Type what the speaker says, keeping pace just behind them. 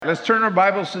Let's turn our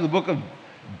Bibles to the book of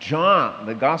John,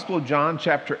 the Gospel of John,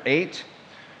 chapter 8.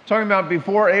 Talking about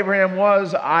before Abraham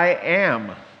was, I am.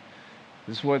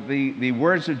 This is what the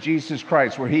words of Jesus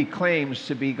Christ, where he claims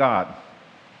to be God.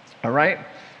 All right?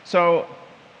 So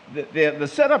the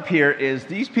setup here is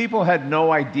these people had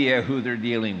no idea who they're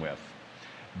dealing with.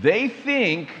 They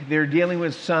think they're dealing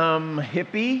with some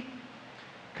hippie,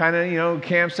 kind of,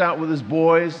 camps out with his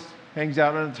boys, hangs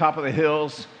out on the top of the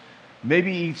hills,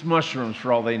 maybe eats mushrooms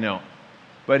for all they know.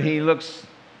 But he looks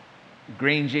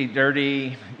grangy,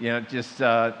 dirty, you're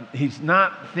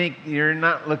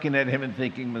not looking at him and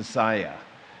thinking Messiah.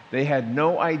 They had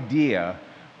no idea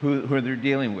who they're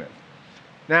dealing with.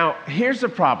 Now, here's the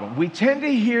problem. We tend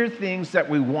to hear things that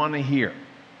we want to hear.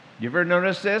 You ever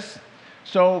notice this?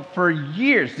 So for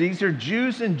years, these are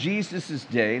Jews in Jesus'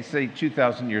 day, say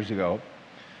 2,000 years ago.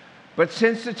 But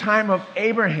since the time of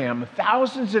Abraham,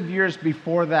 thousands of years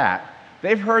before that,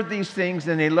 they've heard these things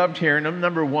and they loved hearing them.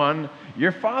 Number one,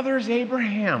 your father is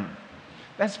Abraham.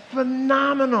 That's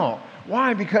phenomenal.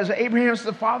 Why? Because Abraham's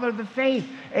the father of the faith.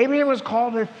 Abraham was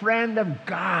called a friend of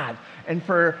God. And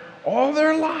for all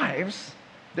their lives,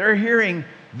 they're hearing,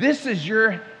 this is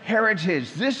your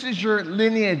heritage. This is your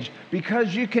lineage.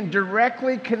 Because you can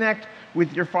directly connect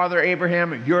with your father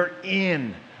Abraham, you're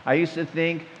in. I used to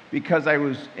think because I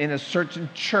was in a certain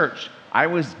church, I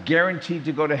was guaranteed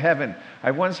to go to heaven.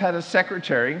 I once had a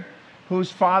secretary whose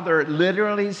father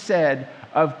literally said,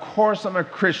 of course I'm a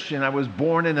Christian. I was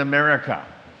born in America.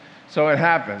 So it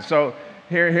happened. So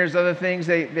here's other things.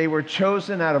 They were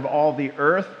chosen out of all the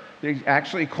earth. They're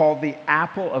actually called the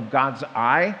apple of God's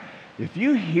eye. If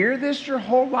you hear this your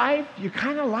whole life, you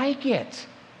kind of like it.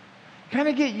 Kind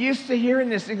of get used to hearing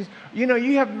this.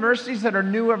 You have mercies that are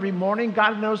new every morning.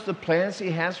 God knows the plans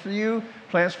He has for you,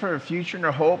 plans for a future and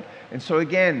a hope. And so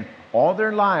again, all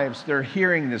their lives, they're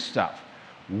hearing this stuff.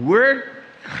 We're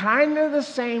kind of the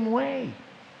same way.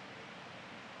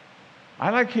 I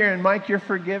like hearing, Mike, you're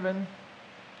forgiven.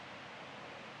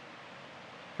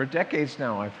 For decades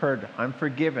now, I've heard, I'm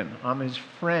forgiven. I'm His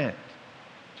friend.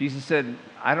 Jesus said,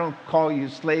 I don't call you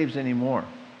slaves anymore,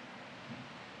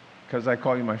 because I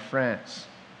call you my friends.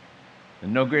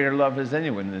 And no greater love has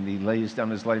anyone than He lays down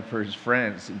His life for His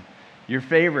friends. And you're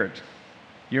favored.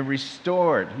 You're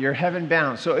restored. You're heaven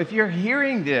bound. So if you're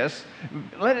hearing this,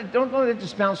 don't let it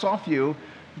just bounce off you.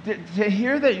 To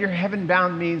hear that you're heaven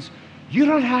bound means you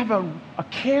don't have a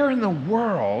care in the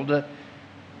world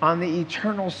on the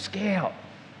eternal scale.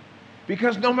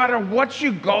 Because no matter what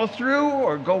you go through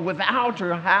or go without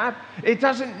or have, it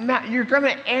doesn't matter. You're going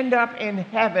to end up in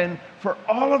heaven for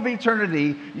all of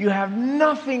eternity. You have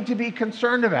nothing to be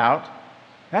concerned about.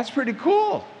 That's pretty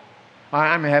cool.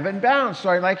 I'm heaven bound, so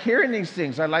I like hearing these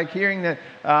things. I like hearing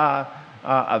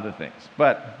other things.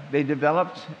 But they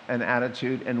developed an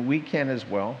attitude, and we can as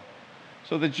well.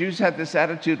 So the Jews had this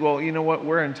attitude, well, you know what?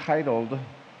 We're entitled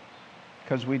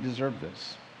because we deserve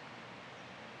this.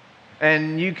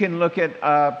 And you can look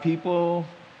at people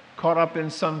caught up in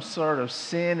some sort of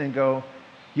sin and go,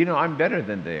 I'm better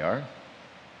than they are.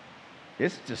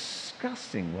 It's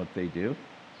disgusting what they do.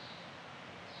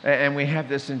 And we have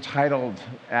this entitled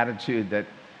attitude that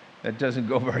doesn't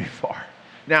go very far.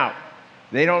 Now,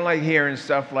 they don't like hearing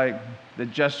stuff like, the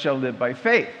just shall live by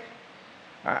faith.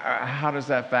 How does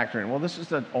that factor in? Well, this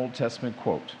is an Old Testament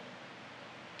quote.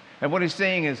 And what he's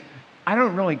saying is, I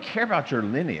don't really care about your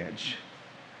lineage,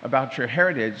 about your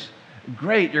heritage.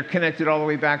 Great, you're connected all the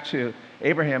way back to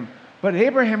Abraham. But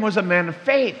Abraham was a man of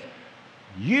faith.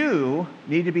 You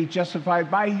need to be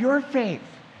justified by your faith.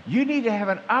 You need to have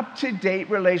an up-to-date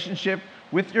relationship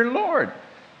with your Lord.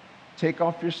 Take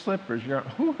off your slippers.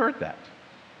 Who heard that?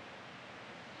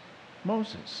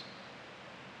 Moses.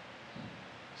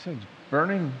 He said,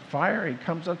 burning fire, he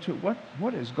comes up to it.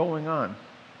 What is going on?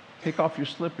 Take off your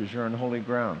slippers. You're on holy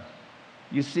ground.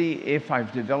 You see, if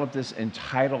I've developed this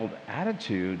entitled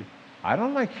attitude, I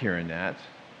don't like hearing that.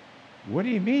 What do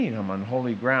you mean I'm on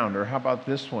holy ground? Or how about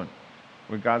this one,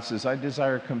 where God says, I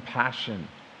desire compassion,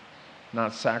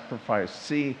 not sacrifice.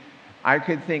 See, I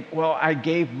could think, well, I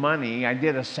gave money, I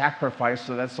did a sacrifice,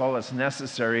 so that's all that's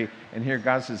necessary. And here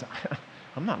God says,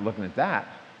 I'm not looking at that.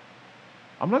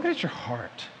 I'm looking at your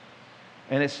heart.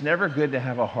 And it's never good to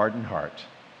have a hardened heart.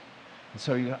 And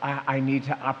so I need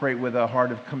to operate with a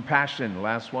heart of compassion. The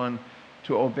last one,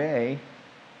 to obey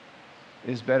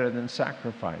is better than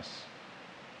sacrifice.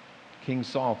 King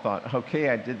Saul thought, okay,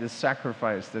 I did this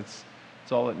sacrifice. That's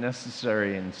all that's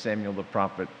necessary. And Samuel the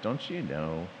prophet, don't you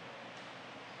know,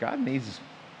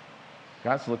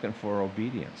 God's looking for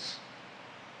obedience.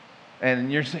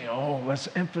 And you're saying, let's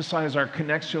emphasize our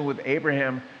connection with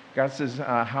Abraham. God says,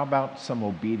 how about some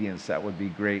obedience? That would be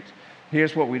great.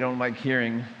 Here's what we don't like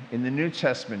hearing. In the New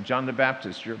Testament, John the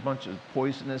Baptist, you're a bunch of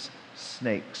poisonous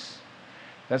snakes.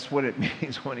 That's what it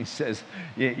means when he says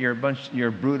you're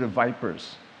a brood of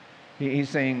vipers. He's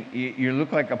saying you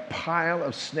look like a pile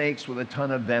of snakes with a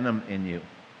ton of venom in you.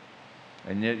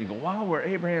 And yet you go, wow, we're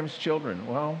Abraham's children.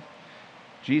 Well,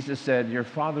 Jesus said, your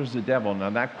father's the devil. Now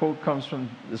that quote comes from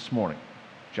this morning,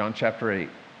 John chapter 8.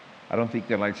 I don't think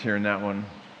they liked hearing that one.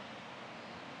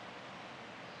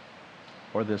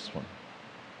 Or this one.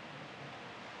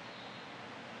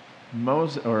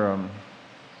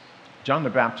 John the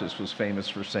Baptist was famous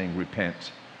for saying,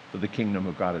 repent, for the kingdom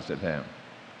of God is at hand,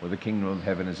 or the kingdom of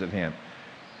heaven is at hand.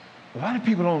 A lot of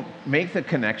people don't make the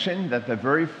connection that the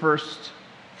very first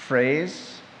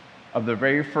phrase of the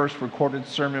very first recorded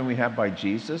sermon we have by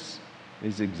Jesus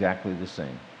is exactly the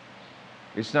same.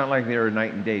 It's not like they're a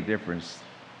night and day difference.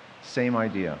 Same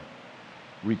idea.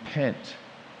 Repent,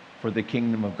 for the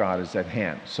kingdom of God is at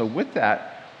hand. So with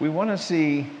that, we want to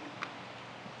see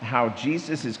how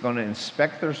Jesus is going to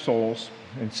inspect their souls,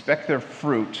 inspect their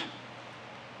fruit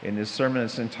in this sermon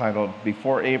that's entitled,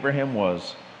 Before Abraham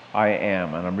Was, I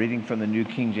Am. And I'm reading from the New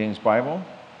King James Bible,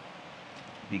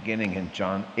 beginning in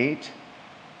John 8,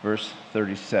 verse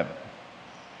 37.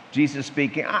 Jesus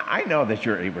speaking, I know that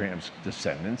you're Abraham's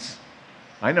descendants.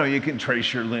 I know you can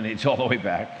trace your lineage all the way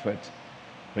back, but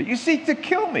you seek to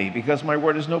kill me because my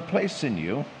word has no place in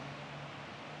you.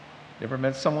 You ever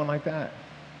met someone like that?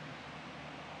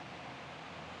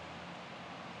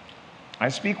 I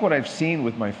speak what I've seen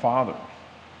with my father,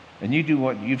 and you do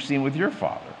what you've seen with your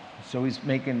father. So he's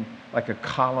making like a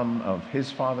column of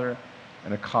his father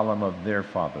and a column of their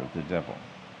father, the devil.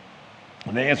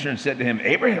 And they answered and said to him,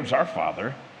 Abraham's our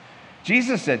father.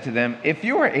 Jesus said to them, if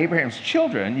you are Abraham's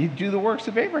children, you do the works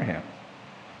of Abraham.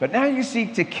 But now you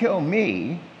seek to kill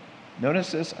me,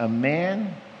 notice this, a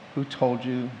man who told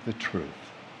you the truth.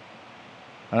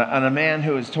 And a man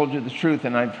who has told you the truth,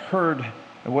 and I've heard,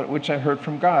 which I heard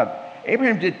from God.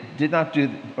 Abraham did not do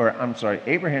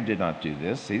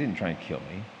this. He didn't try and kill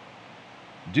me.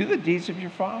 Do the deeds of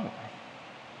your father.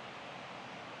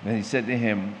 Then he said to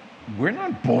him, we're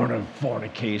not born of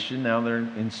fornication. Now they're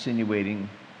insinuating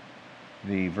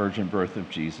the virgin birth of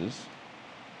Jesus.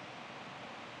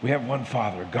 We have one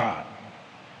Father, God.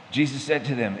 Jesus said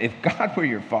to them, if God were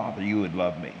your Father, you would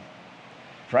love me.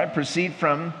 For I proceeded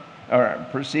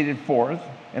forth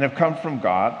and have come from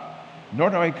God, nor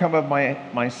do I come of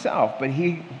myself, but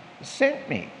he sent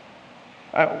me.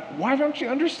 Why don't you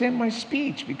understand my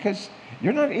speech? Because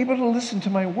you're not able to listen to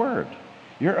my word.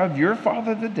 You're of your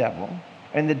father, the devil,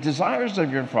 and the desires of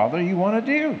your father you want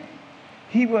to do.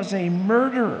 He was a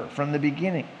murderer from the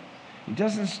beginning. He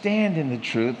doesn't stand in the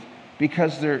truth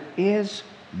because there is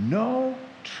no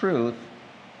truth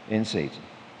in Satan.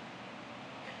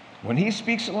 When he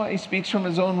speaks a lie, he speaks from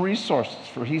his own resources,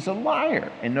 for he's a liar.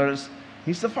 And notice,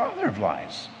 he's the father of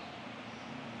lies.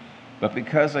 But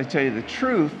because I tell you the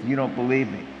truth, you don't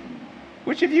believe me.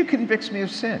 Which of you convicts me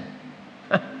of sin?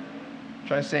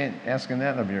 Try asking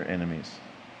that of your enemies.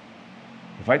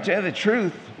 If I tell you the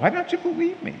truth, why don't you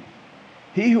believe me?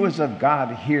 He who is of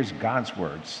God hears God's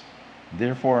words.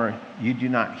 Therefore, you do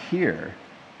not hear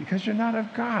because you're not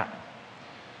of God.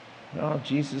 No,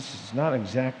 Jesus is not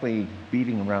exactly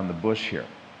beating around the bush here.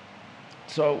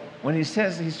 So when he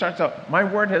starts out, my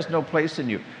word has no place in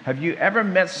you. Have you ever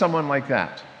met someone like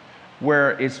that?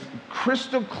 Where it's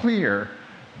crystal clear,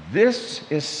 this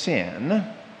is sin,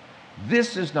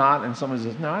 this is not, and someone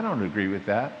says, no, I don't agree with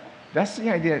that. That's the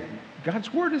idea.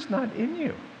 God's word is not in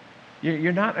you.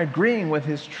 You're not agreeing with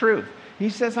his truth. He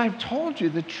says, I've told you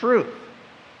the truth.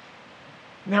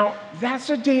 Now,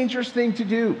 that's a dangerous thing to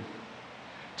do.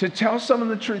 To tell someone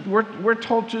the truth. We're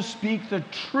told to speak the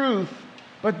truth,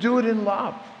 but do it in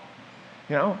love.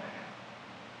 You know,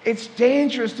 it's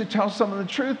dangerous to tell someone the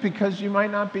truth because you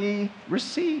might not be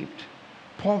received.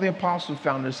 Paul the Apostle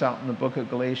found this out in the book of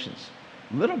Galatians.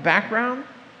 Little background,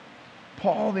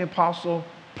 Paul the Apostle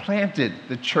planted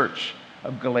the church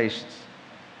of Galatians.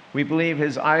 We believe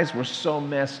his eyes were so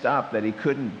messed up that he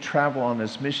couldn't travel on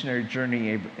this missionary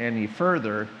journey any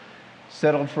further,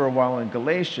 settled for a while in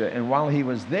Galatia, and while he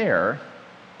was there,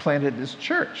 planted this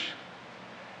church.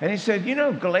 And he said, you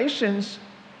know, Galatians,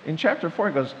 in chapter 4,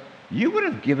 he goes, you would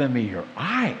have given me your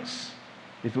eyes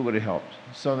if it would have helped.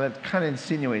 So that kind of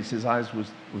insinuates his eyes was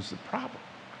the problem.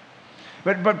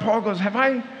 But Paul goes, have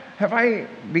I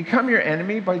become your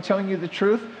enemy by telling you the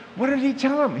truth? What did he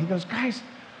tell him? He goes, guys,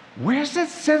 where's that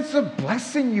sense of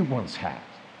blessing you once had?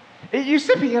 It used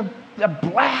to be a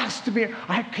blast to be,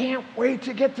 I can't wait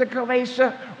to get to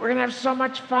Galatia. We're going to have so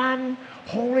much fun,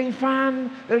 holy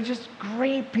fun. They're just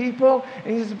great people.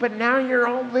 And he says, but now you're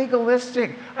all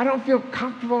legalistic. I don't feel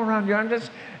comfortable around you. I'm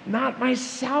just not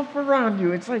myself around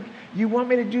you. It's like you want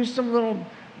me to do some little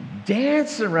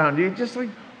dance around you. Just like,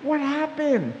 what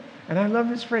happened? And I love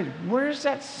this phrase. Where's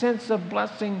that sense of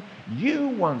blessing you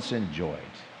once enjoyed?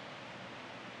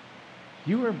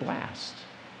 You were blessed.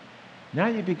 Now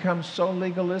you become so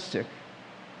legalistic.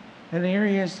 And the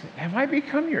area is, have I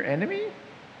become your enemy?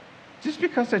 Just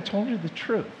because I told you the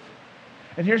truth.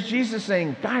 And here's Jesus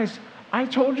saying, guys, I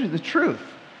told you the truth,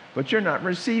 but you're not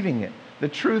receiving it. The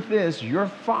truth is, your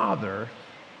father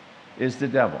is the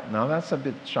devil. Now that's a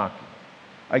bit shocking.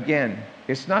 Again,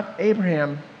 it's not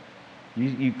Abraham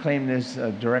you claim this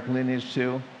direct lineage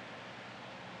to.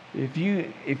 If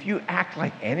you act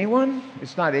like anyone,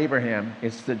 it's not Abraham,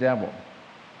 it's the devil.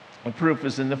 The proof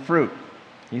is in the fruit.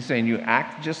 He's saying you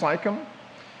act just like him.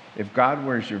 If God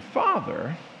were your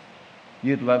father,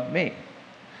 you'd love me.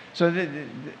 So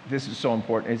this is so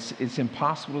important. It's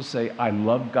impossible to say, I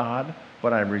love God,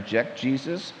 but I reject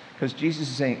Jesus. Because Jesus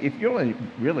is saying, if you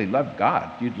really love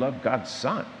God, you'd love God's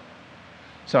son.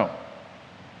 So,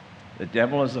 the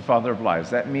devil is the father of lies.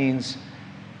 That means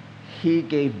he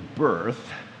gave birth,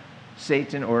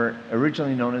 Satan, or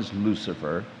originally known as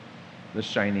Lucifer, the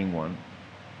shining one.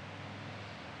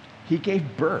 He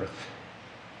gave birth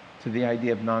to the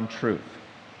idea of non-truth.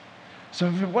 So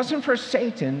if it wasn't for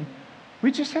Satan,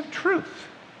 we just have truth.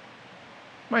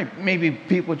 Maybe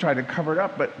people try to cover it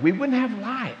up, but we wouldn't have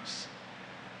lies.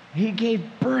 He gave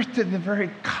birth to the very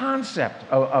concept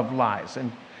of lies,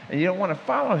 and you don't want to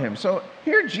follow him. So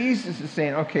here Jesus is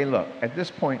saying, okay, look, at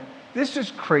this point, this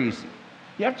is crazy.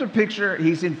 You have to picture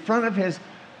he's in front of his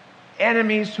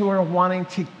enemies who are wanting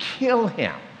to kill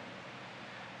him.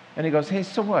 And he goes, hey,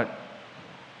 so what?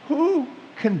 Who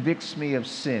convicts me of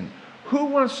sin? Who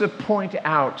wants to point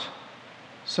out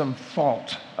some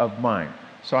fault of mine?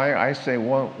 So I say,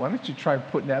 well, why don't you try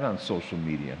putting that on social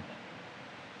media?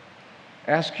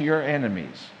 Ask your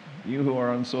enemies, you who are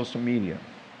on social media.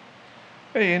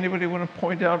 Hey, anybody want to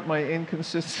point out my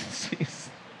inconsistencies?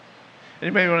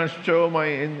 Anybody want to show my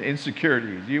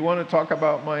insecurities? Do you want to talk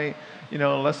about my,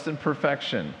 less than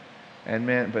perfection? And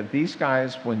man, but these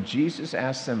guys, when Jesus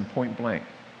asked them point blank,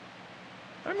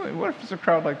 I mean, what if it's a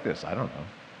crowd like this? I don't know.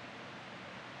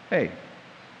 Hey,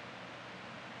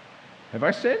 have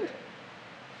I sinned?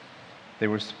 They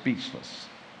were speechless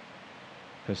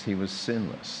because he was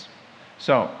sinless.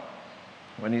 So,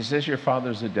 when he says your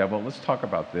father's the devil, let's talk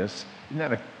about this. Isn't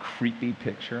that a creepy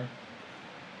picture?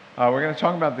 We're going to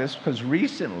talk about this because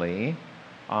recently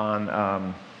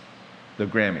on the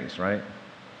Grammys, right?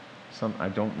 I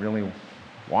don't really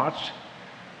watch,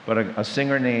 but a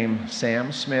singer named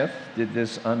Sam Smith did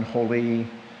this unholy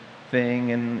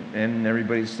thing, and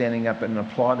everybody's standing up and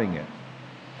applauding it.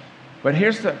 But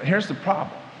here's the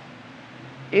problem.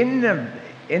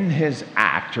 In his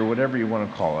act, or whatever you want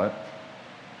to call it,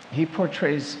 he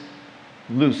portrays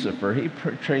Lucifer, he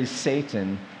portrays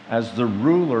Satan as the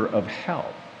ruler of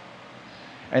hell.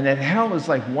 And that hell is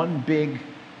like one big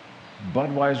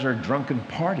Budweiser drunken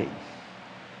party.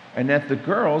 And that the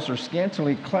girls are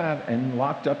scantily clad and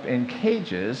locked up in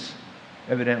cages,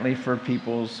 evidently for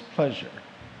people's pleasure.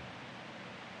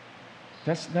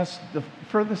 That's the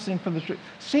furthest thing from the truth.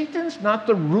 Satan's not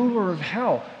the ruler of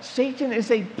hell. Satan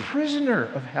is a prisoner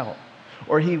of hell,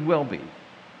 or he will be,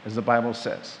 as the Bible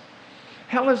says.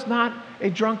 Hell is not a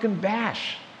drunken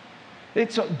bash.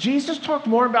 Jesus talked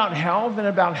more about hell than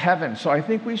about heaven, so I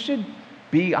think we should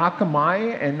be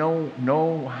akamai and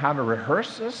know how to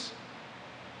rehearse this.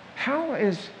 Hell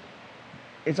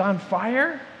is on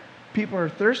fire. People are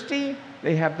thirsty.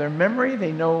 They have their memory.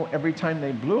 They know every time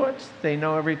they blew it. They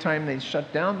know every time they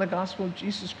shut down the gospel of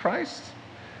Jesus Christ.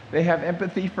 They have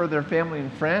empathy for their family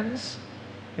and friends.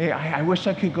 Hey, I wish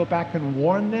I could go back and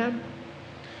warn them.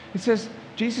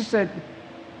 Jesus said,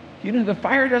 the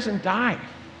fire doesn't die.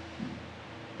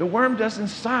 The worm doesn't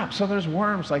stop. So there's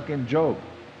worms like in Job,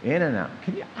 in and out.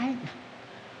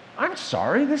 I'm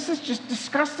sorry, this is just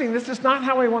disgusting. This is not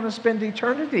how I want to spend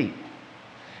eternity.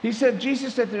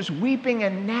 Jesus said there's weeping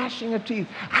and gnashing of teeth.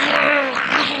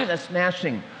 That's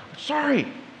gnashing. I'm sorry.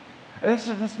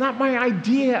 That's not my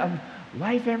idea of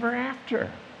life ever after.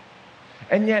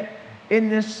 And yet, in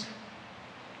this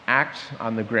act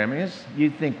on the Grammys,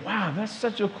 you'd think, wow, that's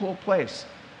such a cool place.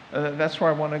 That's where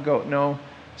I want to go. No,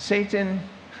 Satan.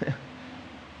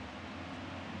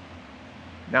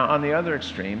 Now, on the other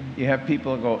extreme, you have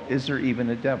people who go, is there even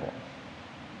a devil?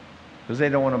 Because they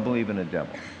don't want to believe in a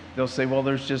devil. They'll say, well,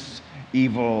 there's just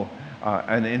evil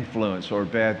an influence or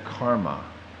bad karma.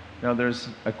 Now,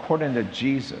 according to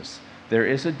Jesus, there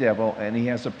is a devil and he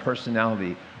has a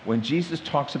personality. When Jesus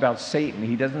talks about Satan,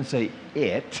 he doesn't say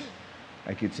it,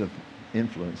 like it's an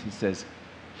influence. He says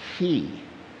he,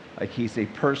 like he's a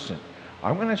person.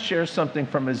 I'm going to share something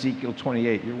from Ezekiel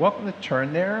 28. You're welcome to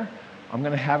turn there. I'm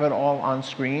going to have it all on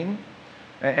screen.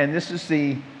 And this is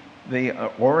the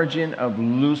origin of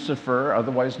Lucifer,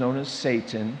 otherwise known as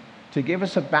Satan, to give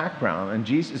us a background. And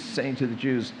Jesus is saying to the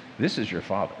Jews, this is your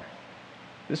father.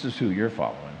 This is who you're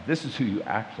following. This is who you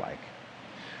act like.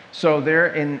 So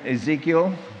there in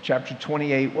Ezekiel chapter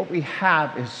 28, what we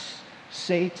have is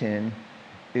Satan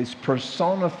is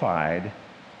personified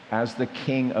as the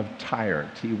king of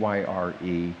Tyre, Tyre,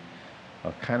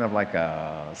 kind of like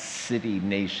a city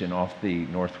nation off the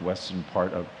northwestern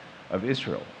part of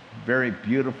Israel. Very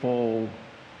beautiful,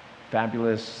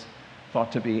 fabulous,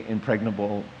 thought to be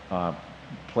impregnable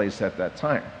place at that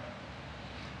time.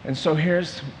 And so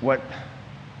here's what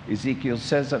Ezekiel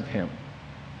says of him.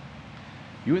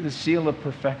 You are the seal of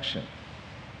perfection.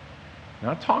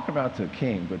 Not talking about the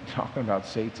king, but talking about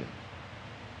Satan.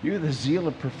 You are the seal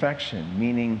of perfection,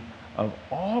 meaning of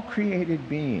all created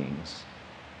beings,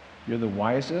 you're the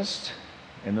wisest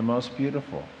and the most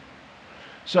beautiful.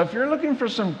 So if you're looking for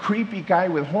some creepy guy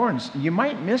with horns, you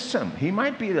might miss him. He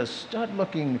might be the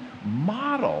stud-looking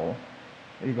model.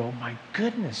 And you go, my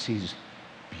goodness, he's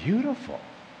beautiful.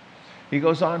 He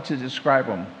goes on to describe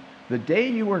him. The day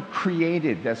you were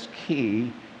created, that's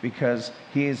key, because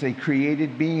he is a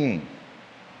created being.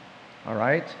 All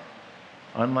right?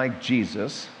 Unlike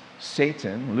Jesus,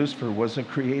 Satan, Lucifer, was a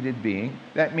created being.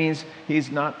 That means he's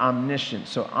not omniscient.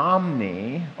 So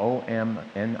omni,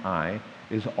 O-M-N-I,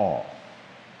 is all.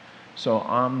 So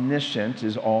omniscient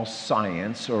is all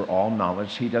science or all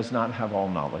knowledge. He does not have all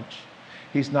knowledge.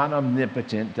 He's not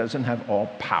omnipotent, doesn't have all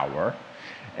power.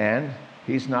 And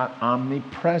he's not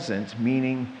omnipresent,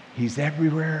 meaning he's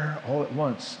everywhere all at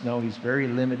once. No, he's very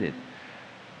limited.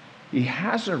 He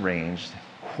has arranged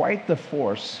quite the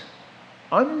force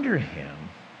under him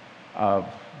of,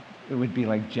 it would be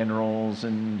like generals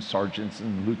and sergeants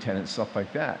and lieutenants, stuff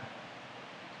like that.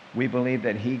 We believe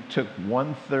that he took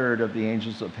 1/3 of the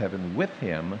angels of heaven with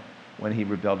him when he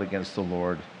rebelled against the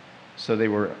Lord. So they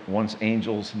were once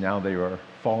angels, now they are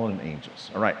fallen angels.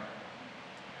 All right.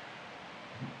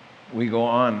 We go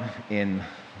on in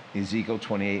Ezekiel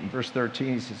 28 and verse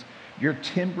 13. He says, your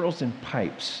timbrels and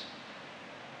pipes.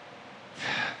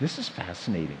 This is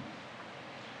fascinating.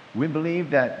 We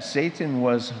believe that Satan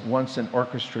was once an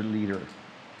orchestra leader,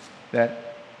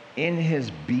 that in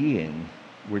his being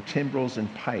were timbrels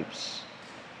and pipes,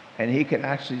 and he could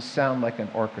actually sound like an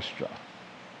orchestra.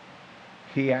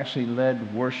 He actually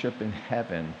led worship in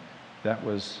heaven that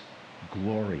was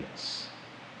glorious.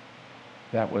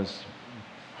 That was,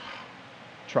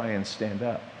 try and stand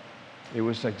up. It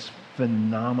was like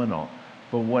phenomenal.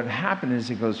 But what happened is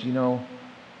he goes,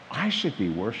 I should be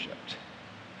worshiped.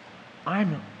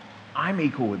 I'm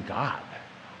equal with God.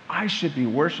 I should be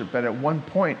worshiped. But at one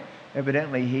point,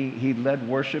 evidently, he led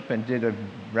worship and did a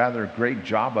rather great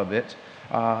job of it.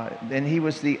 And he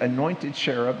was the anointed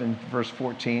cherub in verse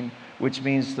 14, which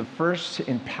means the first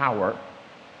in power,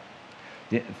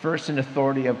 the first in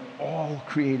authority of all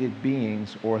created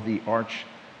beings, or the arch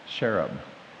cherub,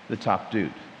 the top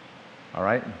dude. All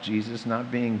right? Jesus not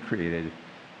being created.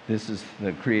 This is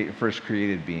the first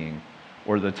created being,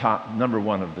 or the top number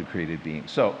one of the created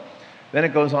beings. So then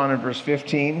it goes on in verse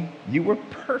 15. You were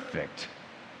perfect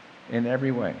in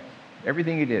every way.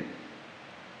 Everything you did.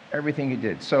 Everything you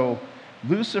did. So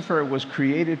Lucifer was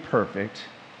created perfect,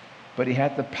 but he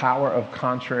had the power of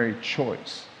contrary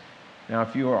choice. Now,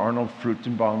 if you are Arnold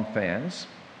Fruchtenbaum fans,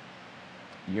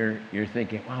 you're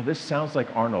thinking, wow, this sounds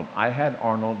like Arnold. I had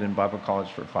Arnold in Bible college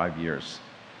for 5 years.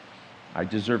 I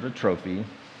deserve a trophy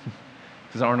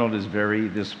because Arnold is very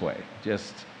this way,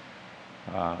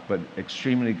 but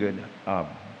extremely good.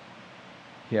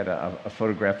 He had a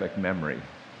photographic memory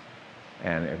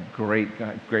and a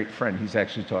great friend. He's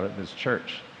actually taught at this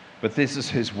church. But this is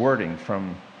his wording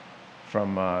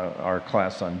from our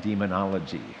class on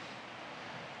demonology.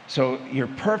 So you're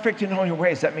perfect in all your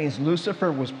ways. That means Lucifer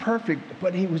was perfect,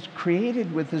 but he was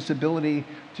created with this ability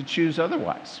to choose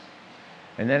otherwise.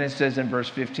 And then it says in verse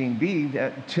 15b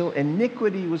that till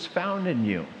iniquity was found in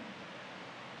you.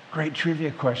 Great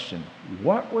trivia question.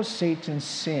 What was Satan's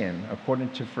sin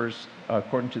according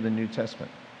to the New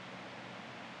Testament?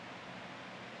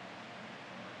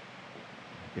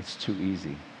 It's too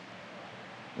easy.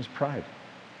 It was pride.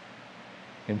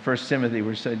 In 1 Timothy,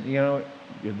 we said,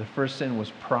 the first sin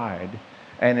was pride.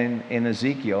 And in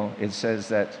Ezekiel, it says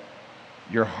that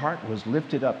your heart was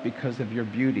lifted up because of your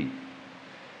beauty.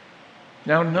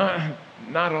 Now,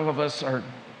 not all of us are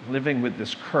living with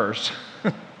this curse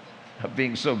of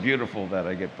being so beautiful that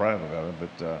I get proud about it,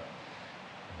 but,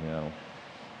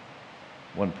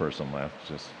 one person left,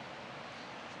 just.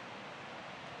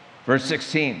 Verse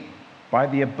 16, by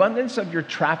the abundance of your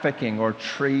trafficking or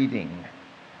trading,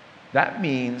 that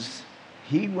means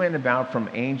he went about from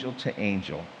angel to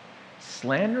angel,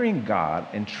 slandering God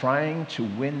and trying to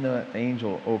win the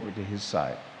angel over to his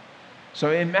side.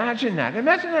 So imagine that.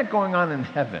 Imagine that going on in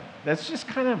heaven. That's just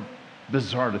kind of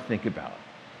bizarre to think about.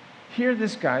 Here,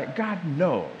 this guy, God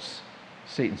knows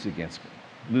Satan's against me,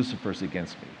 Lucifer's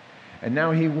against me. And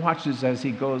now he watches as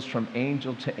he goes from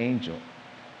angel to angel,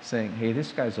 saying, hey,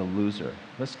 this guy's a loser.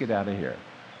 Let's get out of here.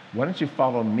 Why don't you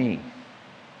follow me?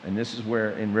 And this is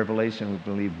where in Revelation we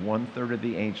believe 1/3 of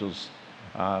the angels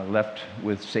left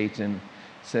with Satan.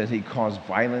 Says he caused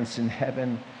violence in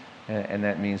heaven, and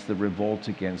that means the revolt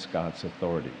against God's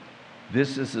authority.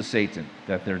 This is the Satan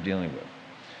that they're dealing with.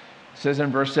 It says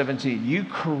in verse 17, you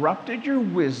corrupted your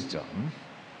wisdom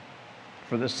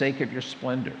for the sake of your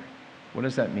splendor. What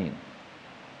does that mean?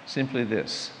 Simply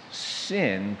this: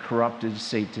 sin corrupted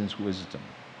Satan's wisdom.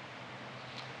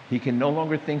 He can no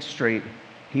longer think straight.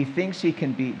 He thinks he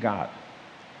can beat God.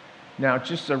 Now,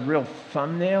 just a real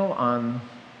thumbnail on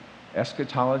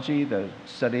eschatology, the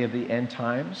study of the end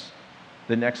times.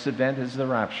 The next event is the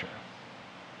rapture.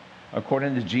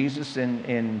 According to Jesus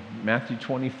in Matthew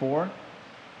 24,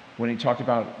 when he talked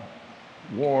about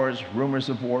wars, rumors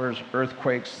of wars,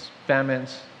 earthquakes,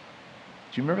 famines,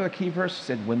 do you remember the key verse? It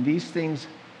said, when these things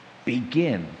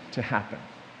begin to happen.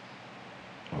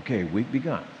 Okay, we've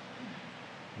begun.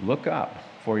 Look up,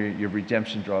 for your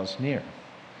redemption draws near.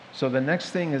 So the next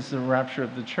thing is the rapture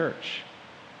of the church.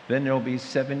 Then there will be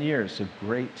 7 years of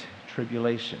great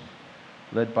tribulation,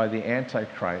 led by the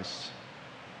Antichrist,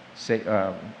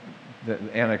 the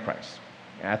Antichrist.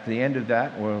 At the end of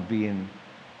that, we'll be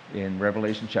in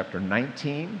Revelation chapter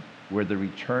 19, where the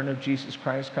return of Jesus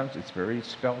Christ comes. It's very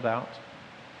spelled out.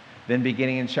 Then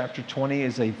beginning in chapter 20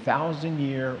 is a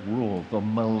 1,000-year rule, the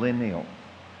millennial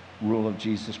rule of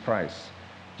Jesus Christ.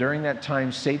 During that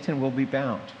time, Satan will be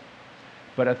bound.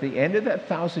 But at the end of that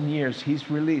 1,000 years,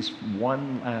 he's released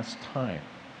one last time.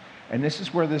 And this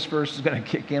is where this verse is going to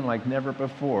kick in like never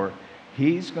before.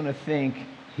 He's going to think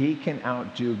he can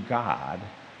outdo God.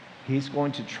 He's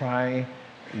going to try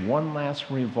one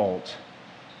last revolt,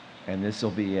 and this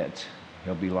will be it.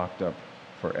 He'll be locked up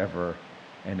forever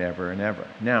and ever and ever.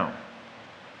 Now,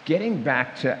 getting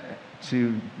back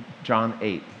to John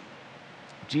 8,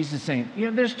 Jesus is saying,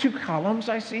 there's 2 columns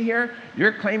I see here.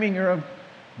 You're claiming you're of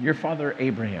your father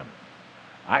Abraham.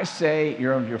 I say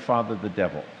you're of your father the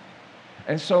devil.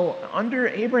 And so under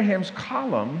Abraham's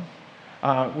column,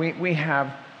 we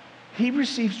have, he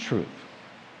receives truth.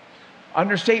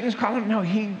 Under Satan's column, no,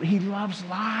 he loves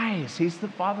lies. He's the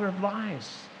father of lies.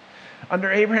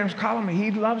 Under Abraham's column,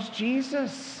 he loves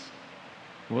Jesus.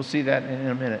 We'll see that in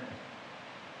a minute.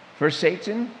 For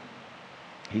Satan,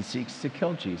 he seeks to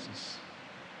kill Jesus.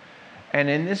 And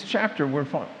in this chapter, we're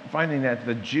finding that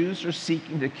the Jews are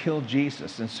seeking to kill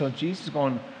Jesus. And so Jesus is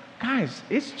going, guys,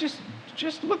 it's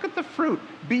just look at the fruit.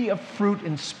 Be a fruit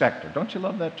inspector. Don't you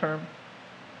love that term?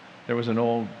 There was an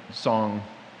old song,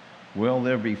 will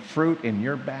there be fruit in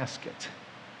your basket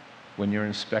when you're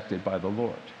inspected by the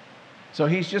Lord? So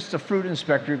he's just a fruit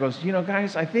inspector. He goes,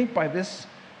 guys, I think by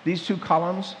these 2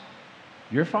 columns,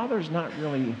 your father's not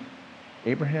really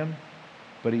Abraham,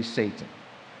 but he's Satan.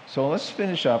 So let's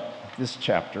finish up this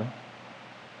chapter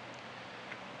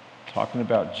talking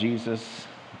about Jesus,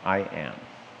 I am.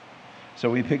 So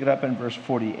we pick it up in verse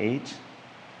 48.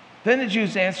 Then the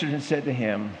Jews answered and said to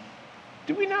him,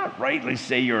 do we not rightly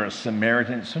say you're a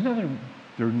Samaritan? So now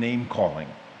they're name calling.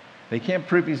 They can't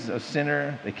prove he's a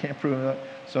sinner. They can't prove it.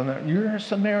 So now you're a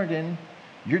Samaritan.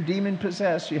 You're demon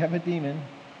possessed. You have a demon.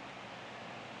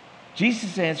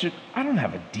 Jesus answered, I don't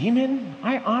have a demon.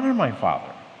 I honor my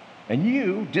Father, and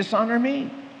you dishonor me.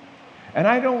 And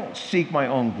I don't seek my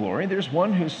own glory. There's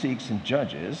one who seeks and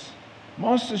judges.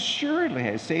 Most assuredly,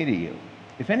 I say to you,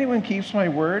 if anyone keeps my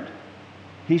word,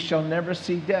 he shall never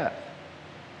see death.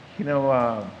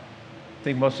 I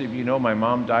think most of you know my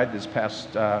mom died this past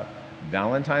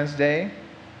Valentine's Day.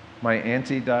 My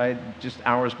auntie died just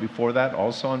hours before that,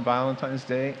 also on Valentine's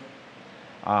Day.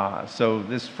 So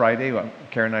this Friday,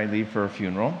 Karen and I leave for a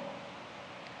funeral.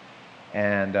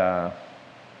 And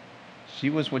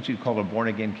she was what you'd call a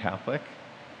born-again Catholic,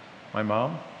 my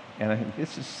mom. And I think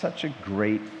this is such a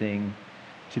great thing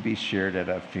to be shared at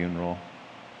a funeral.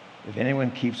 If anyone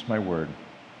keeps my word,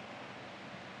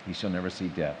 he shall never see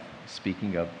death.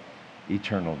 Speaking of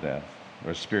eternal death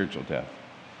or spiritual death.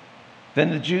 Then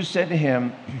the Jews said to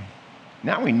him,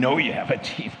 Now we know you have a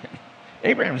demon.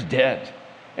 Abraham's dead.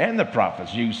 And the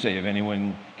prophets, you say, if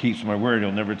anyone keeps my word,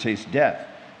 he'll never taste death.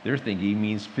 They're thinking he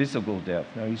means physical death.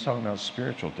 No, he's talking about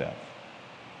spiritual death.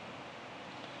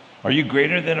 Are you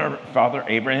greater than our father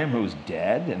Abraham, who's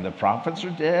dead, and the prophets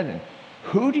are dead? And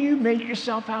who do you make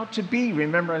yourself out to be?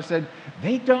 Remember, I said,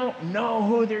 they don't know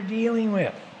who they're dealing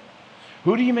with.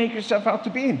 Who do you make yourself out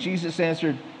to be? And Jesus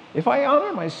answered, if I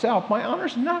honor myself, my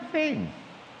honor's nothing.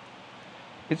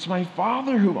 It's my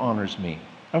Father who honors me,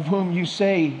 of whom you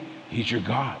say he's your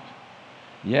God.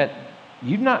 Yet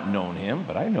you've not known him,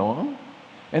 but I know him.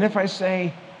 And if I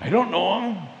say I don't know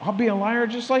him, I'll be a liar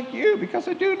just like you, because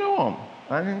I do know him.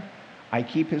 And I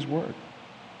keep his word.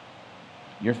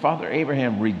 Your father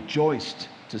Abraham rejoiced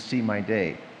to see my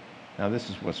day. Now this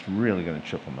is what's really going to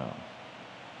trip him out.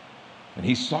 And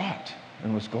he saw it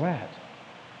and was glad.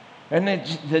 And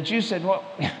the Jews said, well,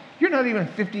 you're not even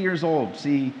 50 years old.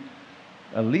 See,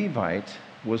 a Levite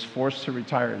was forced to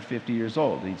retire at 50 years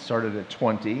old. He started at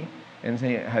 20 and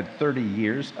he had 30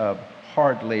 years of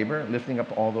hard labor, lifting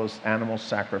up all those animal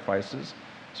sacrifices.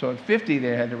 So at 50,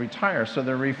 they had to retire. So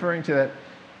they're referring to that,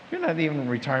 you're not even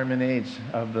retirement age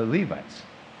of the Levites.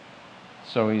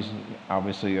 So he's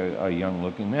obviously a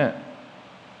young-looking man.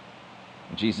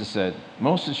 Jesus said,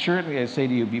 most assuredly I say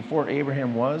to you, before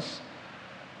Abraham was,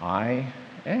 I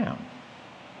am.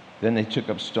 Then they took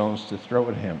up stones to throw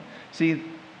at him. See,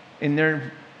 in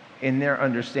their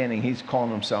understanding, he's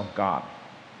calling himself God.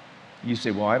 You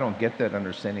say, well, I don't get that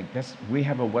understanding. We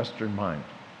have a Western mind.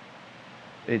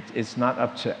 It's not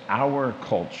up to our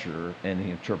culture and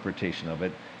the interpretation of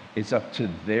it. It's up to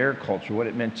their culture, what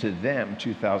it meant to them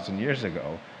 2,000 years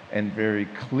ago. And very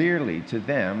clearly to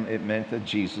them, it meant that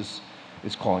Jesus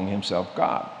is calling himself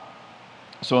God.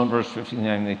 So in verse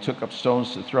 59, they took up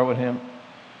stones to throw at him.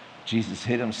 Jesus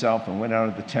hid himself and went out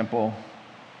of the temple,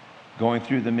 going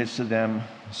through the midst of them,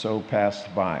 so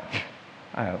passed by.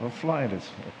 I have a fly that's...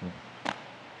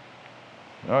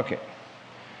 Okay.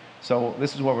 So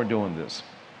this is what we're doing this.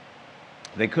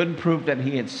 They couldn't prove that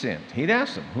he had sinned. He'd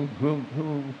asked them,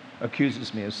 who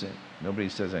accuses me of sin? Nobody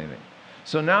says anything.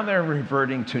 So now they're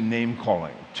reverting to name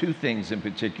calling. Two things in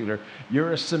particular.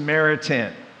 You're a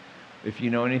Samaritan. If you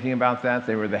know anything about that,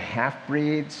 they were the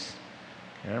half-breeds.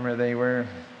 Remember, they were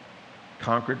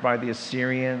conquered by the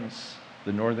Assyrians,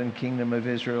 the northern kingdom of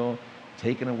Israel,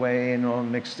 taken away and all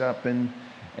mixed up and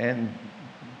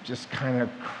just kind of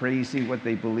crazy what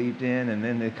they believed in. And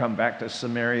then they come back to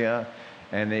Samaria.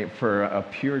 And for a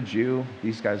pure Jew,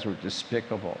 these guys were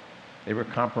despicable. They were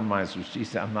compromisers.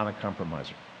 Jesus said, I'm not a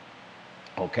compromiser.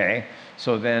 Okay,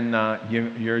 so then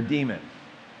you're a demon.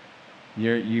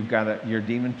 You're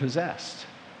demon possessed.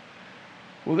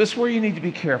 Well, this is where you need to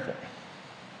be careful,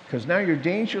 because now you're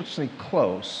dangerously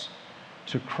close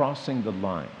to crossing the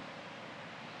line.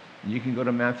 You can go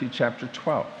to Matthew chapter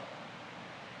 12,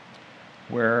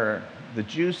 where the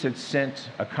Jews had sent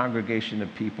a congregation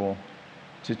of people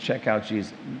to check out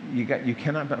Jesus. You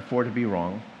cannot afford to be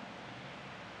wrong.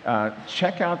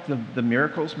 Check out the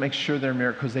miracles. Make sure they're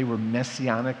miracles. They were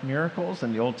messianic miracles.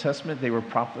 In the Old Testament, they were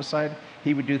prophesied.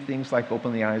 He would do things like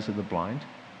open the eyes of the blind.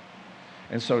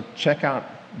 And so check out,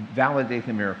 validate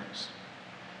the miracles.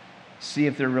 See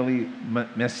if they're really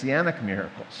messianic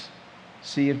miracles.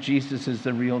 See if Jesus is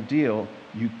the real deal.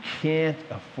 You can't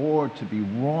afford to be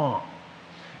wrong.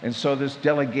 And so this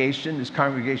delegation, this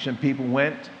congregation of people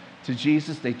went to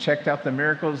Jesus. They checked out the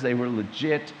miracles. They were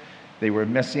legit. They were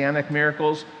messianic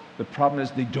miracles. The problem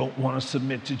is they don't want to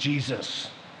submit to Jesus.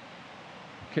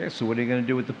 Okay, so what are you going to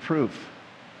do with the proof?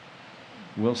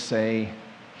 We'll say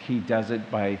he does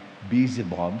it by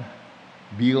Beelzebub.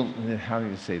 How do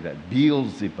you say that?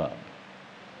 Beelzebub,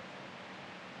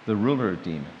 the ruler of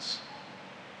demons.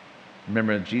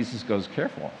 Remember, Jesus goes,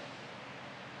 careful.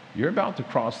 You're about to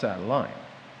cross that line.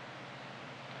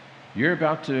 You're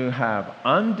about to have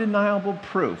undeniable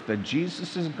proof that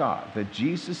Jesus is God, that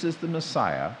Jesus is the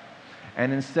Messiah,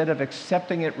 and instead of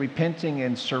accepting it, repenting,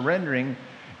 and surrendering,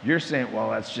 you're saying,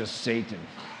 well, that's just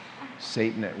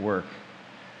Satan at work.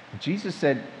 Jesus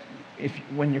said,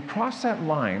 when you cross that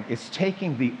line, it's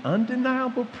taking the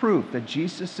undeniable proof that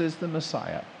Jesus is the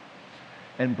Messiah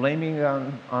and blaming it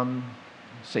on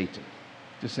Satan.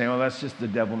 Just saying, well, that's just the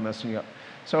devil messing you up.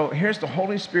 So here's the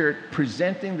Holy Spirit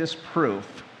presenting this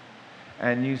proof,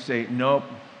 and you say, nope,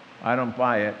 I don't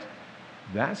buy it.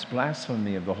 That's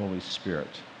blasphemy of the Holy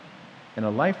Spirit. And a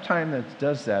lifetime that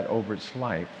does that over its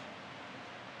life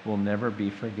will never be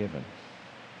forgiven.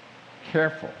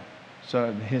 Careful.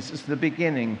 So this is the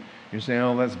beginning. You're saying,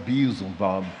 oh, that's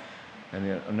Beelzebub.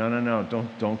 And no,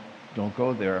 don't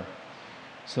go there.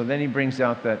 So then he brings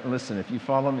out that, listen, if you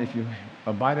follow me, if you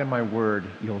abide in my word,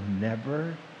 you'll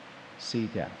never see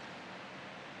death.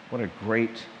 What a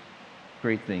great,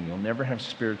 great thing. You'll never have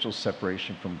spiritual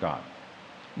separation from God.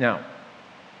 Now,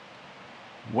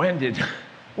 when did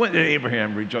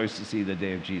Abraham rejoice to see the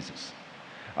day of Jesus?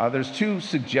 There's two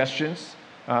suggestions.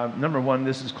 Number one,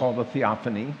 this is called a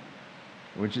theophany,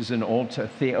 which is an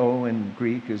Theo in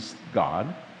Greek is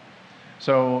God.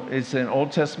 So it's an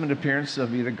Old Testament appearance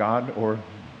of either God or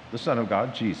the Son of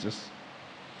God, Jesus.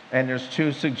 And there's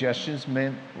two suggestions.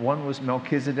 One was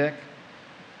Melchizedek.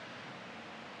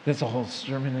 That's a whole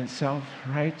sermon in itself,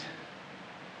 right?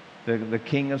 The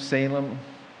king of Salem,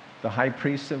 the high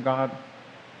priest of God.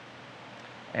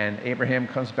 And Abraham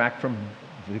comes back from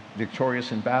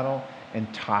victorious in battle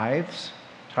and tithes.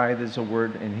 Tithe is a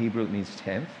word in Hebrew, it means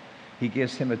tenth. He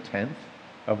gives him a tenth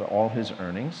of all his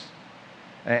earnings.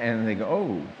 And they go,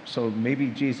 oh, so maybe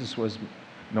Jesus was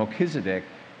Melchizedek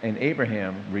and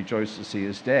Abraham rejoiced to see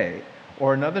his day.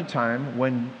 Or another time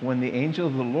when the angel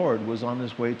of the Lord was on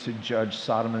his way to judge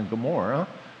Sodom and Gomorrah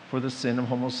for the sin of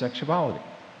homosexuality.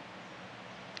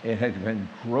 It had been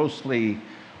grossly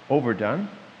overdone,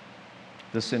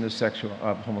 the sin of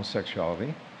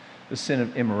homosexuality, the sin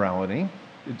of immorality.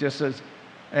 It just says,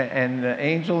 and the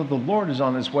angel of the Lord is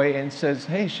on his way and says,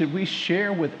 hey, should we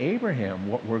share with Abraham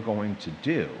what we're going to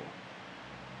do?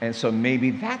 And so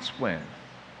maybe that's when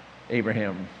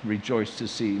Abraham rejoiced to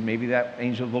see. Maybe that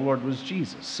angel of the Lord was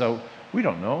Jesus. So we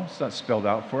don't know. It's not spelled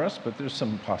out for us, but there's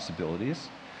some possibilities.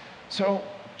 So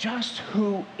just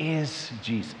who is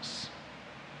Jesus?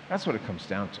 That's what it comes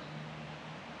down to.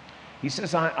 He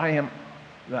says, I am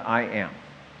the I am.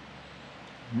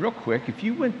 Real quick, if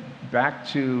you went back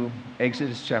to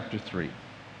Exodus chapter 3,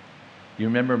 you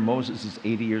remember Moses is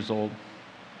 80 years old.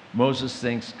 Moses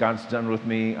thinks, God's done with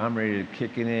me. I'm ready to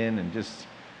kick it in and just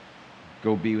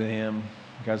go be with him.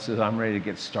 God says, I'm ready to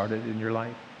get started in your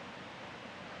life.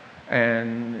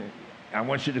 And I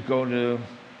want you to go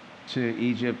to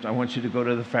Egypt. I want you to go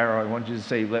to the Pharaoh. I want you to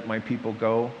say, let my people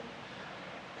go.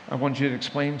 I want you to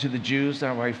explain to the Jews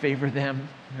how I favor them,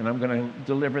 and I'm going to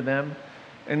deliver them.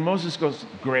 And Moses goes,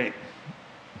 great.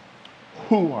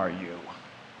 Who are you?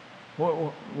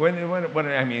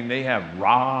 I mean, they have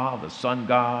Ra, the sun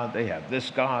god. They have this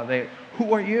god.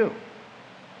 Who are you?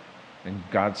 And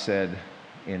God said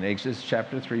in Exodus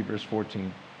chapter 3, verse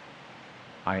 14,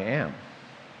 I am.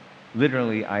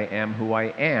 Literally, I am who I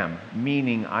am,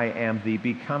 meaning I am the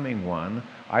becoming one.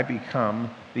 I become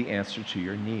the answer to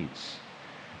your needs.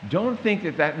 Don't think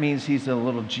that that means he's a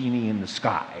little genie in the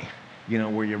sky, you know,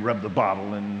 where you rub the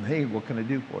bottle and, hey, what can I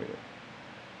do for you?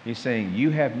 He's saying, you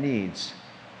have needs.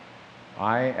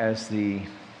 I, as the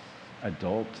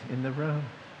adult in the room,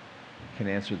 can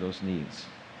answer those needs.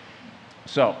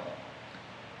 So,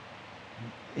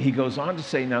 he goes on to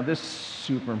say, now this is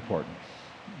super important.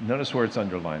 Notice where it's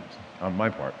underlined on my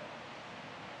part.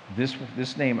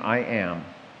 This name, I am,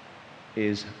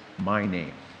 is my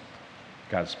name.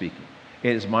 God speaking.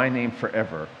 It is my name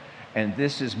forever. And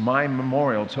this is my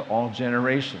memorial to all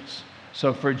generations.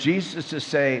 So for Jesus to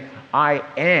say, I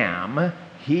am,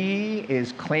 he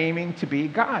is claiming to be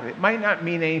God. It might not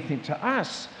mean anything to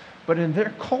us, but in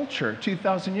their culture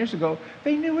 2,000 years ago,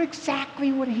 they knew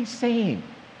exactly what he's saying.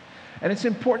 And it's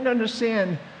important to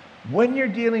understand when you're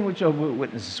dealing with Jehovah's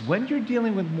Witnesses, when you're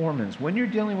dealing with Mormons, when you're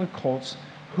dealing with cults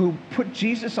who put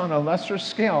Jesus on a lesser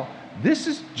scale,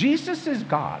 Jesus is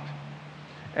God.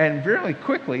 And really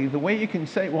quickly, the way you can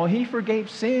say, well, he forgave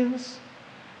sins.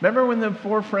 Remember when the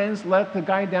 4 friends let the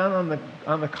guy down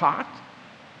on the cot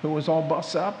who was all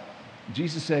bust up?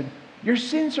 Jesus said, your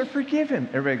sins are forgiven.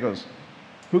 Everybody goes,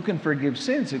 who can forgive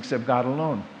sins except God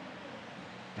alone?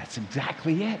 That's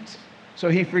exactly it. So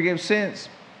he forgives sins.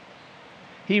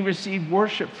 He received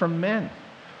worship from men.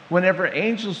 Whenever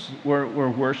angels were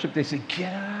worshiped, they said,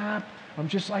 get up, I'm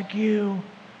just like you.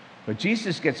 But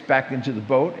Jesus gets back into the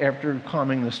boat after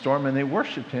calming the storm, and they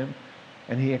worshiped him,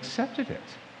 and he accepted it.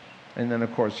 And then,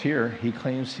 of course, here, he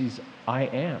claims I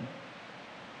am.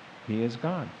 He is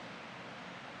God.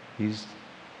 He's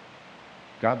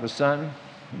God the Son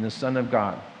and the Son of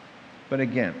God. But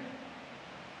again,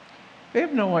 they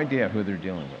have no idea who they're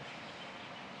dealing with.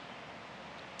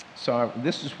 So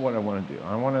this is what I want to do.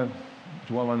 I want to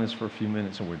dwell on this for a few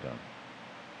minutes, and we're done.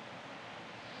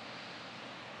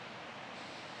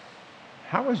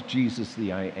 How is Jesus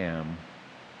the I am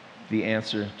the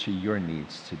answer to your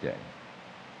needs today?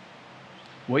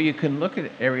 Well, you can look at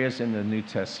areas in the New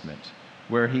Testament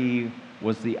where he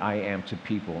was the I am to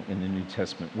people in the New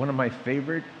Testament. One of my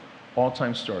favorite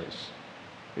all-time stories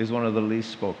is one of the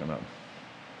least spoken of.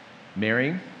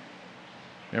 Mary,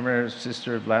 remember her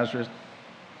sister of Lazarus?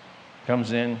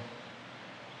 Comes in,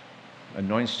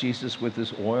 anoints Jesus with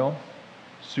this oil,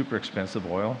 super expensive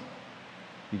oil.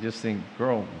 You just think,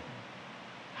 girl,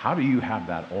 how do you have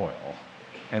that oil?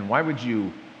 And why would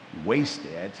you waste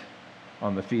it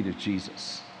on the feet of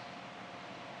Jesus?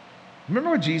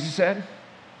 Remember what Jesus said?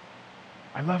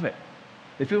 I love it.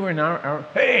 If it were an hour,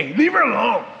 hey, leave her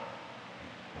alone.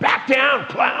 Back down,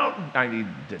 clown. I mean,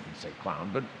 he didn't say clown,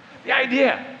 but the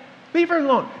idea. Leave her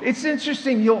alone. It's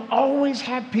interesting. You'll always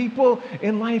have people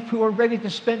in life who are ready to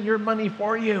spend your money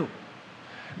for you.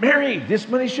 Mary, this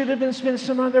money should have been spent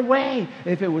some other way.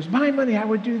 If it was my money, I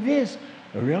would do this.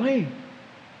 Really?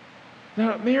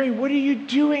 Now, Mary, what are you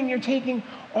doing? You're taking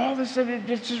all this, and it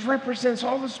just represents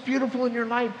all this beautiful in your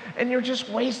life, and you're just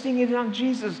wasting it on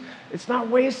Jesus. It's not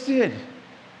wasted.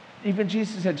 Even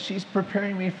Jesus said, she's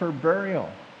preparing me for burial.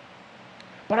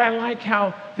 But I like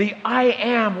how the I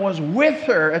am was with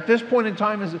her at this point in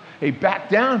time as, hey, back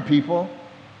down, people.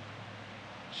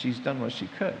 She's done what she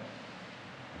could.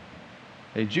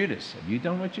 Hey, Judas, have you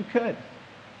done what you could?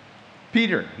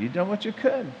 Peter, you done what you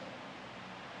could.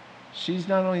 She's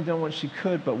not only done what she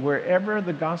could, but wherever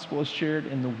the gospel is shared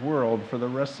in the world for the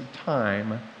rest of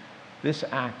time, this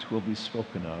act will be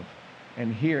spoken of.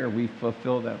 And here we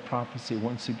fulfill that prophecy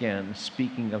once again,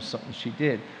 speaking of something she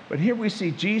did. But here we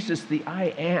see Jesus, the I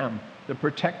am, the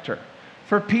protector.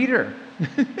 For Peter,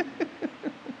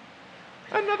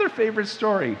 another favorite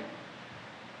story.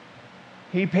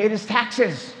 He paid his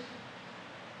taxes.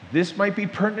 This might be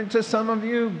pertinent to some of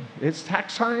you. It's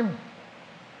tax time.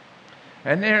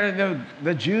 And there,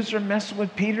 the Jews are messing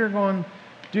with Peter going,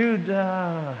 dude,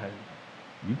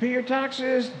 you pay your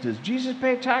taxes? Does Jesus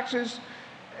pay taxes?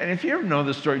 And if you ever know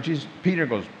the story, Peter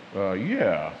goes,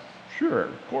 yeah, sure,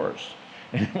 of course.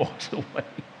 And he walks away.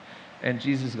 And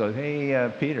Jesus goes,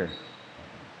 hey, Peter,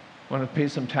 want to pay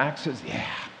some taxes? Yeah.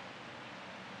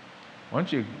 Why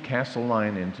don't you cast a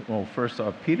line into, well, first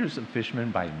off, Peter's a fisherman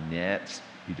by nets.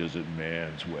 He does it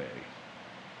man's way.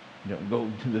 You know,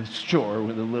 go to the shore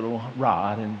with a little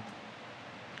rod, and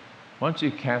why don't you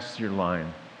cast your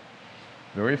line?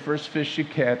 Very first fish you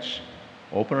catch,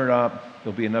 open it up.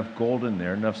 There'll be enough gold in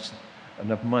there,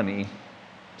 enough money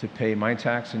to pay my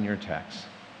tax and your tax.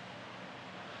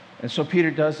 And so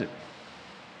Peter does it.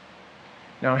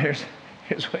 Now here's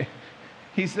what,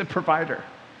 he's the provider.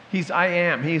 He's I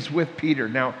am. He's with Peter.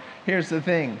 Now here's the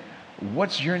thing.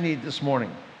 What's your need this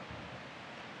morning?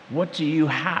 What do you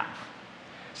have?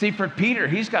 See, for Peter,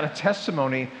 he's got a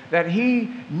testimony that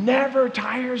he never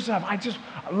tires of.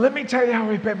 Let me tell you how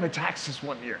we paid my taxes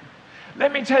one year.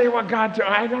 Let me tell you what God did.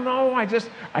 I don't know. I just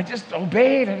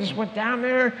obeyed. I just went down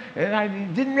there,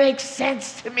 and it didn't make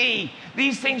sense to me.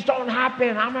 These things don't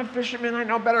happen. I'm a fisherman. I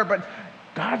know better. But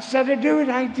God said to do it.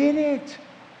 I did it.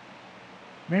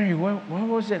 Mary, what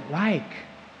was it like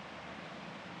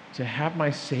to have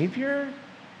my Savior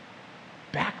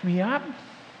back me up?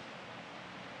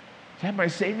 To have my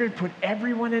Savior put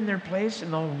everyone in their place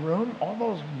in the room, all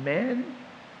those men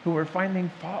who were finding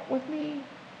fault with me?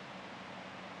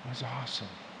 It was awesome.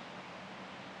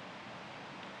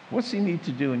 What's he need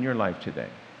to do in your life today,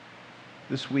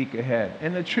 this week ahead?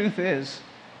 And the truth is,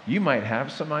 you might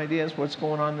have some ideas what's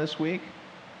going on this week,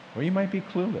 or you might be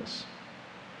clueless.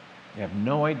 You have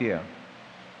no idea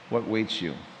what waits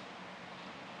you.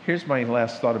 Here's my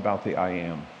last thought about the I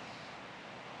am.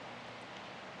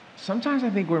 Sometimes I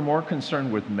think we're more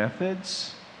concerned with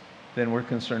methods than we're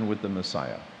concerned with the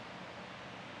Messiah.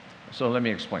 So let me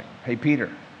explain. Hey,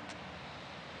 Peter,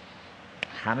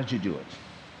 how did you do it?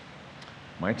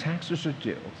 My taxes are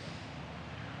due.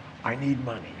 I need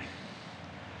money.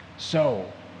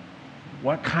 So,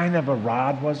 what kind of a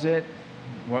rod was it?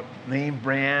 What name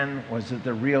brand? Was it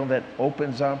the reel that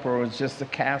opens up, or was it just a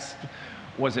cast?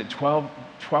 Was it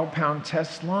 12-pound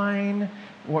test line?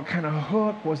 What kind of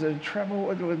hook? Was it a treble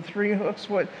with 3 hooks?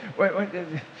 What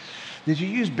did you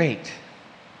use bait?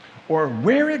 Or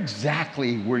where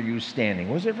exactly were you standing?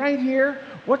 Was it right here?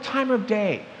 What time of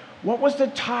day? What was the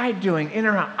tide doing in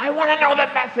or out? I want to know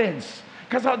the methods,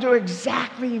 because I'll do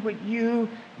exactly what you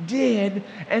did.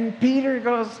 And Peter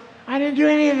goes, I didn't do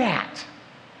any of that.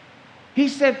 He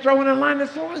said, throw in a line.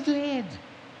 That's all I did.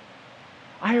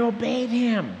 I obeyed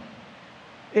him.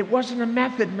 It wasn't a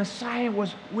method. Messiah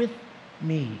was with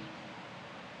me.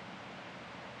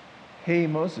 Hey,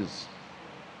 Moses,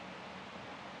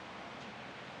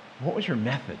 what was your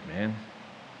method, man?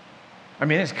 I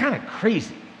mean, it's kind of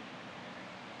crazy.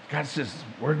 God says,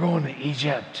 we're going to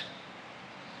Egypt.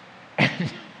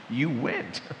 And you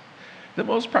went. The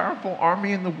most powerful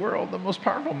army in the world, the most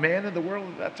powerful man in the world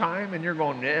at that time, and you're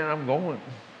going, yeah, I'm going.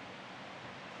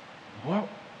 What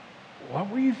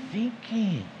were you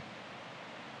thinking?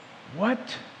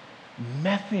 What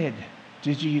Method.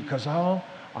 Did you? Because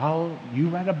you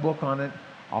write a book on it,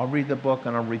 I'll read the book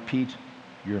and I'll repeat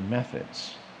your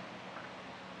methods.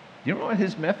 You know what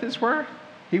his methods were?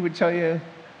 He would tell you,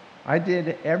 I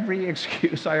did every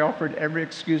excuse, I offered every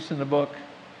excuse in the book.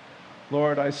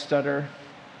 Lord, I stutter.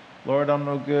 Lord, I'm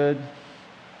no good.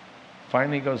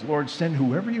 Finally he goes, Lord, send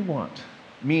whoever you want,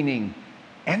 meaning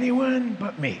anyone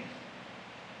but me.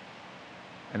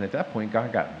 And at that point,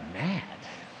 God got mad.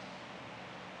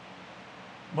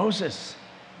 Moses,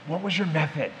 what was your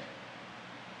method?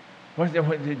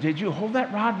 Did you hold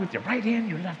that rod with your right hand,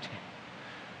 your left hand?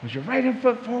 Was your right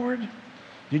foot forward?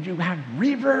 Did you have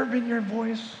reverb in your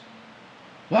voice?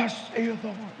 Thus saith the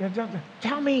Lord.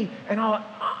 Tell me, and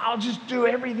I'll just do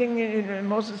everything. And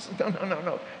Moses said,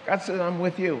 no. God said, I'm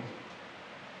with you.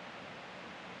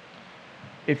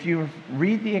 If you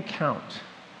read the account,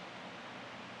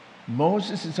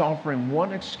 Moses is offering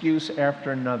one excuse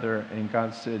after another, and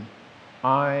God said,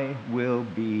 I will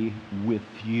be with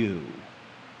you.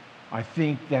 I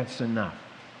think that's enough.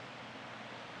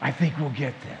 I think we'll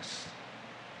get this.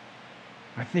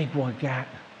 I think we'll get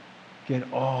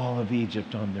all of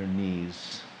Egypt on their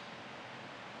knees.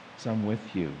 So I'm with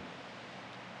you.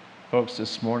 Folks,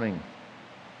 this morning,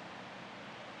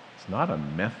 it's not a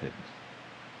method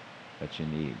that you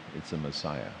need. It's a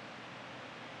Messiah.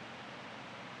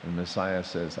 And Messiah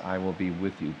says, I will be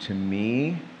with you. To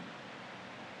me,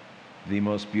 the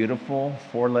most beautiful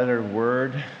four-letter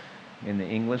word in the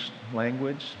English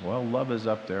language, well, love is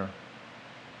up there,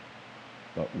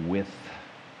 but with,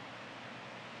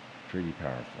 pretty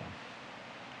powerful.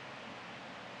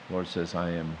 The Lord says, I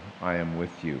am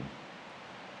with you.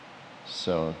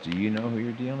 So, do you know who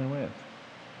you're dealing with?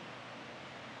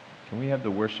 Can we have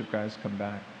the worship guys come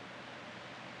back?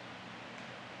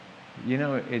 You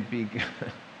know, it'd be,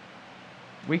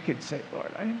 we could say,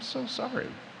 Lord, I am so sorry.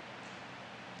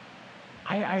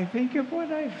 I think of what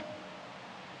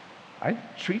I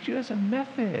treat you as a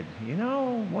method,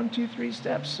 1, 2, 3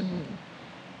 steps, and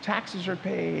taxes are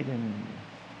paid, and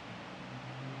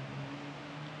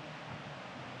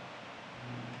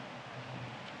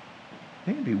I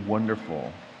think it'd be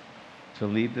wonderful to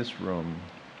leave this room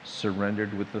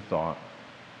surrendered with the thought,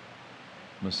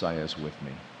 Messiah's with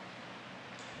me.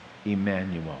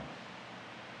 Emmanuel,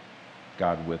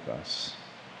 God with us.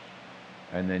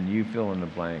 And then you fill in the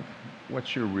blank.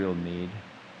 What's your real need?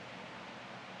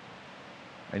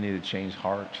 I need a changed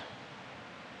heart.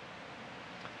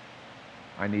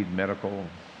 I need medical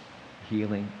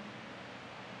healing.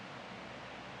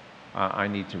 I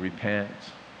need to repent.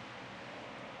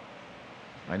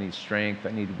 I need strength.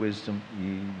 I need wisdom.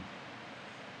 You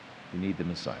need the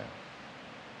Messiah.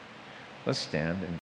 Let's stand and